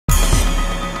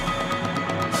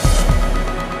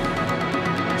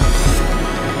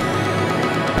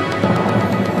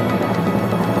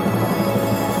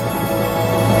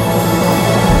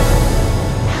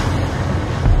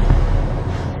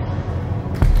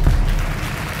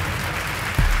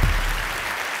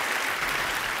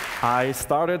I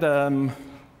started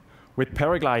with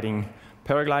paragliding.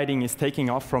 Paragliding is taking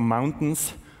off from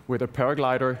mountains with a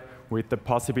paraglider with the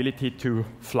possibility to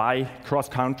fly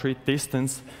cross-country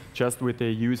distance just with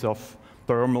the use of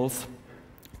thermals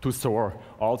to soar.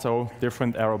 Also,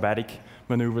 different aerobatic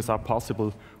maneuvers are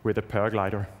possible with a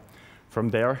paraglider. From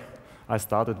there, I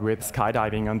started with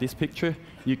skydiving. On this picture,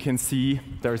 you can see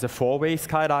there's a four-way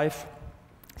skydive,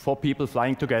 4 people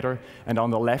flying together, and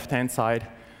on the left-hand side,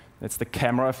 that's the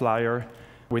camera flyer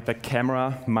with the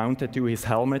camera mounted to his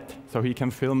helmet, so he can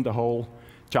film the whole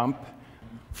jump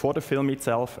for the film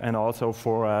itself and also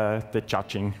for the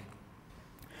judging.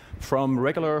 From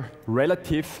regular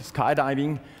relative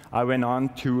skydiving, I went on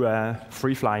to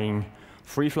free flying.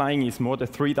 Free flying is more the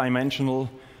three-dimensional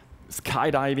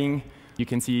skydiving. You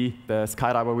can see the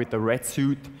skydiver with the red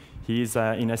suit. He's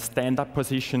in a stand-up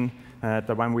position.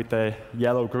 The one with the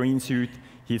yellow-green suit,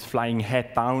 he's flying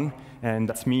head down, and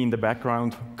that's me in the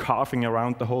background carving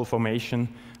around the whole formation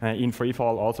in free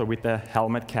fall, also with the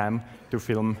helmet cam to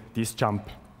film this jump.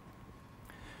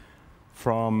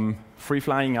 From free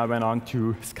flying, I went on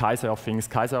to sky surfing.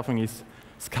 Sky surfing is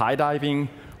skydiving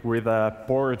with a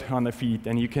board on the feet,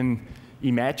 and you can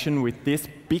imagine with this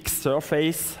big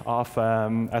surface of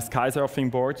a sky surfing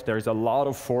board, there's a lot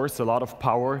of force, a lot of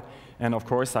power, and of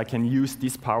course I can use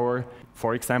this power,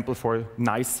 for example, for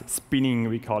nice spinning,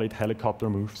 we call it helicopter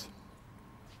moves.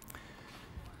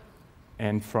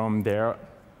 And from there,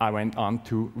 I went on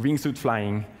to wingsuit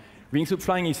flying. Wingsuit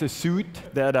flying is a suit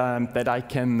that I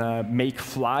can make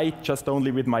fly just only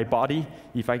with my body.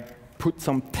 If I put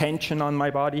some tension on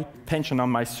my body, tension on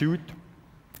my suit,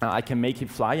 I can make it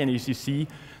fly. And as you see,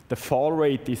 the fall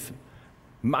rate is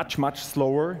much, much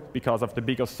slower because of the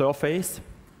bigger surface.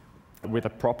 With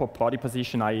a proper body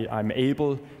position, I'm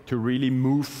able to really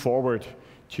move forward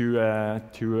to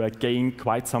gain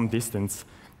quite some distance.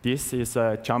 This is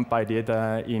a jump I did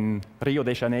in Rio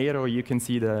de Janeiro. You can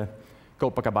see the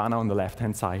Copacabana on the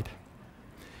left-hand side.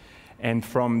 And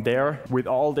from there, with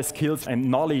all the skills and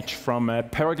knowledge from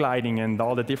paragliding and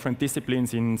all the different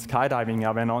disciplines in skydiving,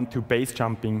 I went on to base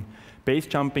jumping. Base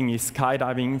jumping is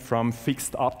skydiving from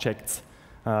fixed objects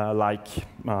like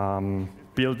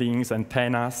buildings,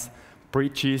 antennas,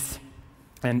 bridges,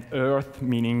 and earth,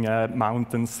 meaning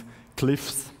mountains,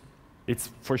 cliffs. It's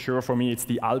for sure, for me, it's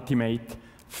the ultimate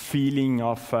feeling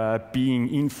of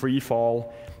being in free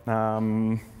fall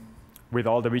with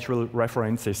all the visual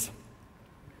references.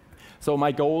 So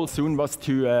my goal soon was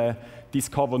to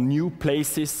discover new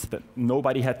places that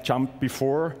nobody had jumped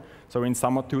before. So in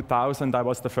summer 2000, I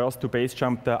was the first to base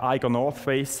jump the Eiger North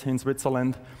Face in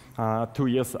Switzerland. 2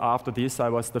 years after this, I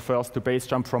was the first to base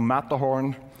jump from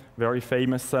Matterhorn, very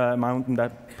famous mountain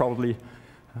that probably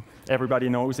everybody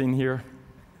knows in here.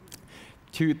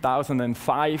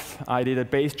 2005, I did a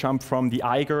base jump from the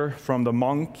Eiger, from the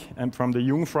Monk, and from the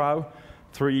Jungfrau,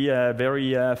 3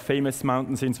 very famous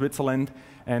mountains in Switzerland.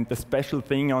 And the special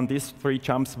thing on these 3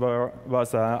 jumps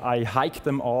was I hiked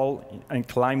them all and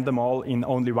climbed them all in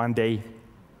only 1 day.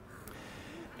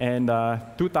 And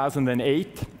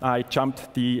 2008, I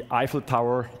jumped the Eiffel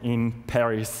Tower in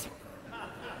Paris.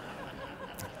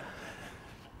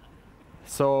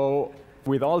 So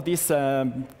with all this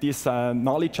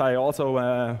knowledge, I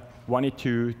also wanted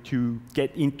to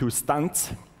get into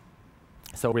stunts.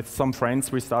 So with some friends,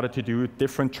 we started to do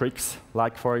different tricks,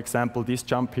 like, for example, this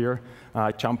jump here.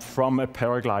 I jumped from a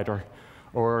paraglider.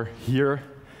 Or here,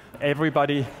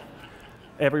 everybody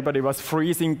was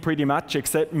freezing pretty much,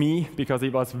 except me, because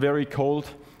it was very cold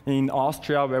in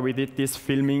Austria, where we did this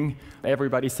filming.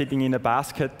 Everybody sitting in a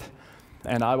basket,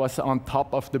 and I was on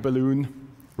top of the balloon,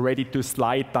 ready to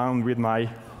slide down with my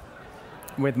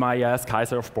sky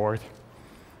surfboard.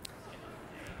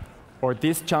 Or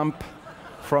this jump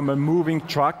from a moving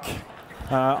truck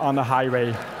on a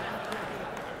highway.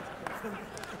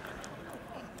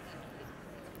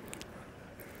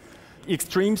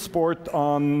 Extreme sport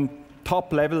on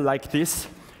top level like this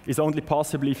is only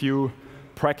possible if you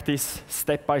practice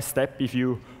step by step, if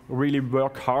you really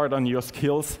work hard on your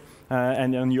skills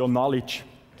and on your knowledge.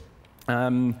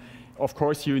 Of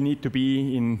course, you need to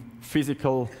be in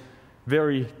physical,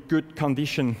 very good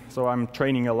condition, so I'm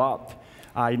training a lot.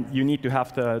 You need to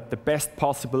have the best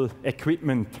possible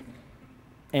equipment.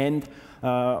 And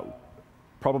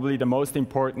probably the most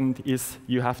important is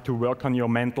you have to work on your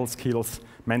mental skills,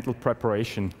 mental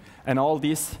preparation. And all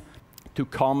this to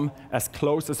come as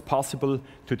close as possible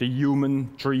to the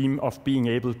human dream of being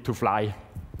able to fly.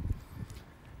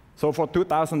 So for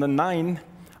 2009,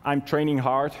 I'm training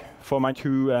hard for my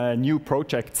 2 new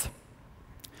projects.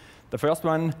 The first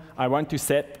one, I want to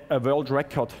set a world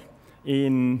record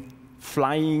in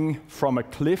flying from a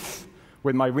cliff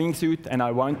with my wingsuit, and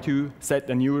I want to set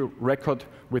a new record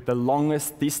with the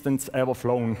longest distance ever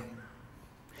flown.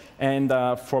 And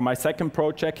for my second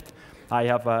project, I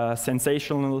have a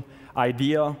sensational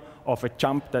idea of a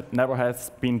jump that never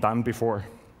has been done before.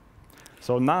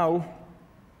 So now,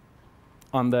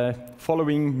 on the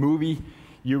following movie,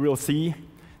 you will see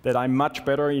that I'm much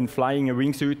better in flying a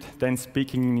wingsuit than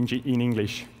speaking in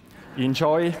English.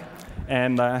 Enjoy,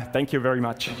 and thank you very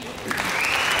much.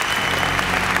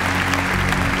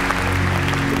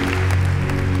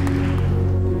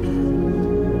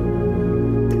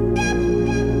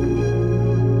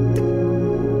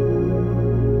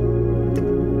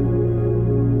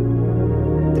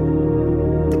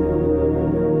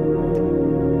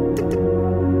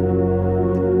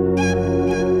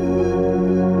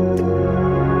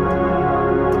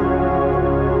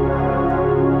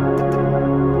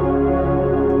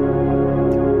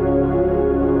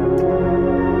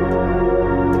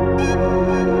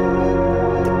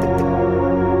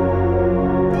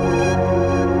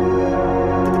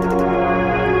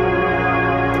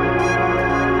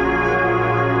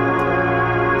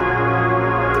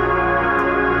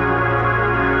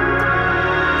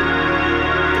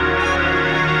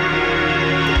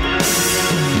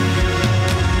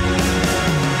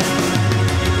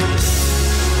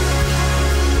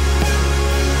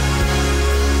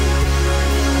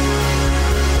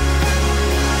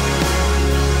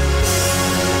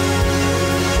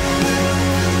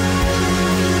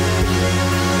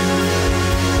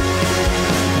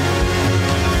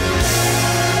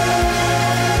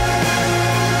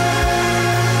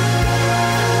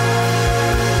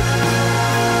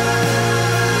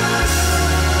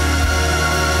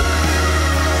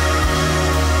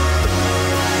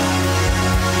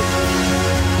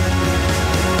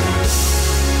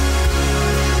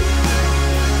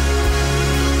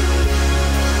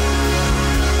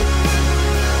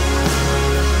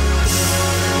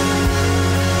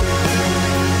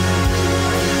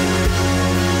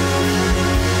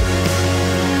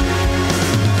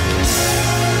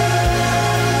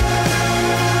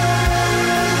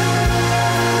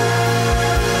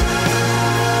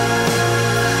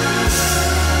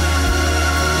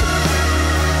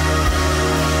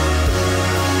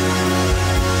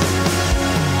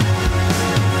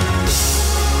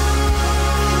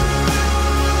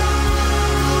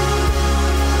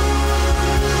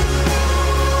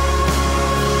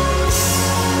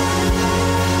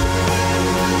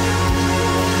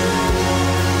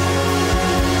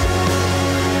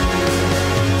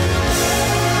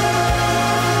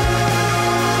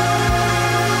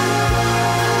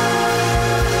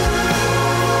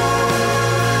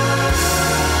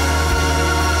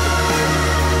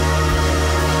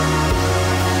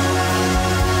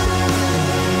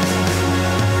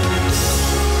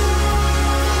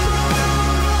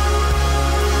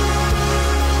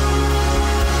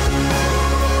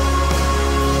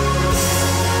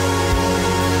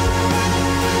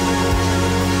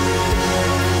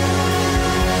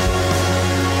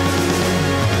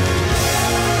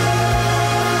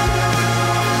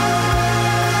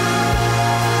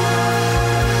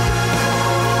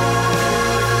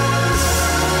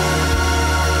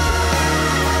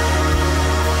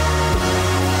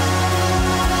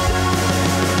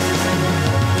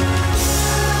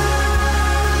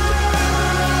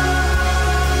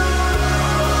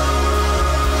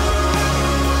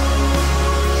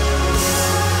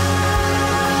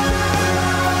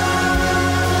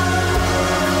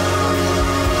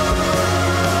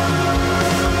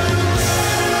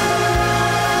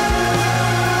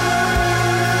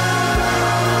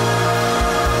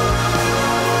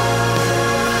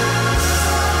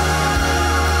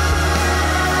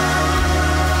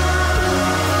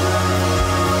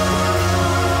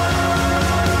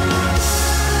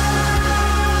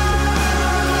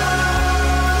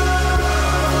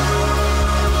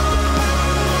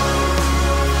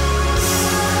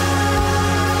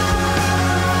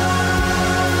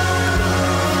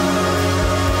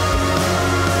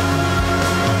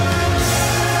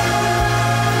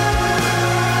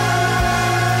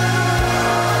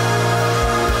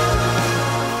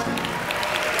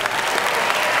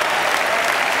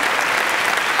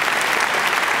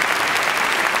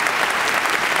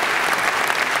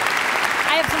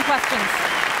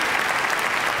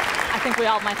 think we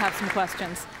all might have some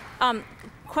questions.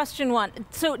 Question one,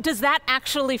 so does that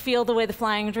actually feel the way the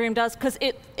Flying Dream does? Because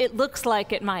it looks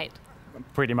like it might.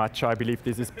 Pretty much, I believe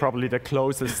this is probably the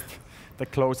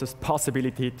closest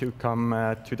possibility to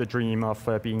come to the dream of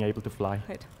being able to fly.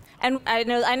 Right. And I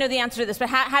know the answer to this, but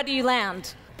how do you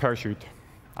land? Parachute.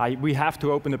 We have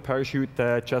to open the parachute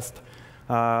just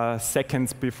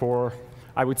seconds before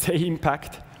I would say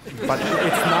impact, but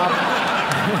it's not,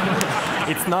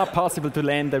 it's not possible to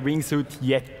land a wingsuit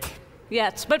yet.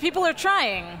 Yes, but people are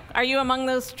trying. Are you among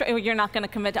those? You're not going to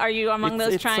commit. Are you among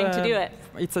those trying to do it?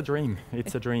 It's a dream.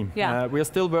 It's a dream. Yeah. We're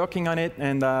still working on it,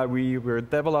 and we're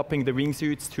developing the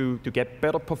wingsuits to get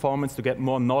better performance, to get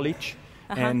more knowledge,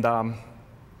 and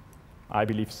I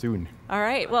believe soon. All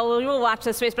right. Well, we will watch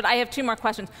this space, but I have 2 more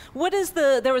questions. What is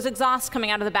there was exhaust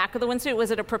coming out of the back of the wingsuit.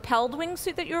 Was it a propelled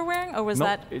wingsuit that you were wearing, or was No,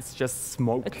 that? it's just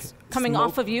smoke. It's coming smoke.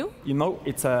 off of you? You know,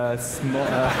 it's a smoke.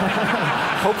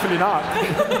 Hopefully not.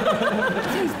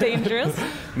 Seems dangerous.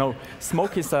 No,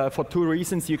 smoke is for 2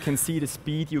 reasons. You can see the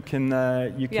speed. You can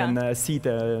see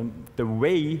the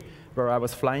way where I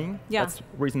was flying. Yeah. That's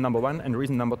reason number 1. And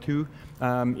reason number 2,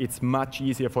 it's much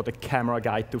easier for the camera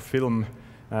guy to film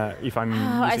if I'm using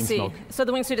I see. smoke. So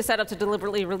the wingsuit is set up to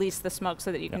deliberately release the smoke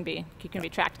so that you can be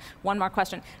tracked. One more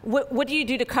question: what do you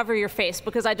do to cover your face?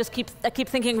 Because I keep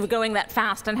thinking of going that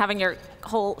fast and having your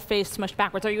whole face smushed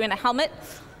backwards. Are you in a helmet?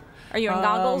 Are you in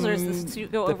goggles, or does the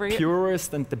suit go over you? The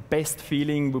purest and the best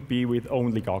feeling would be with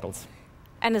only goggles.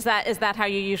 And is that how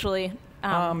you usually?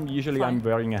 Usually fly? I'm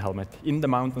wearing a helmet. In the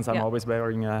mountains, I'm always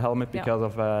wearing a helmet because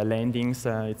of landings.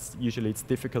 It's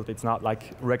difficult. It's not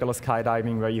like regular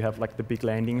skydiving where you have like the big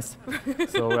landings.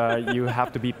 So you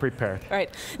have to be prepared. Right.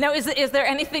 Now, is there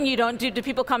anything you don't do? Do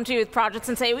people come to you with projects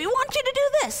and say, we want you to do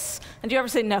this? And do you ever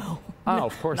say no? No,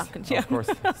 of course. Of course.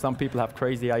 Some people have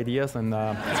crazy ideas and...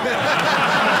 Thank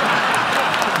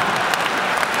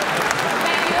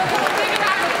you. Big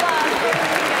round of applause.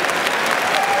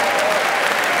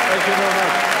 Thank you very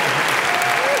much.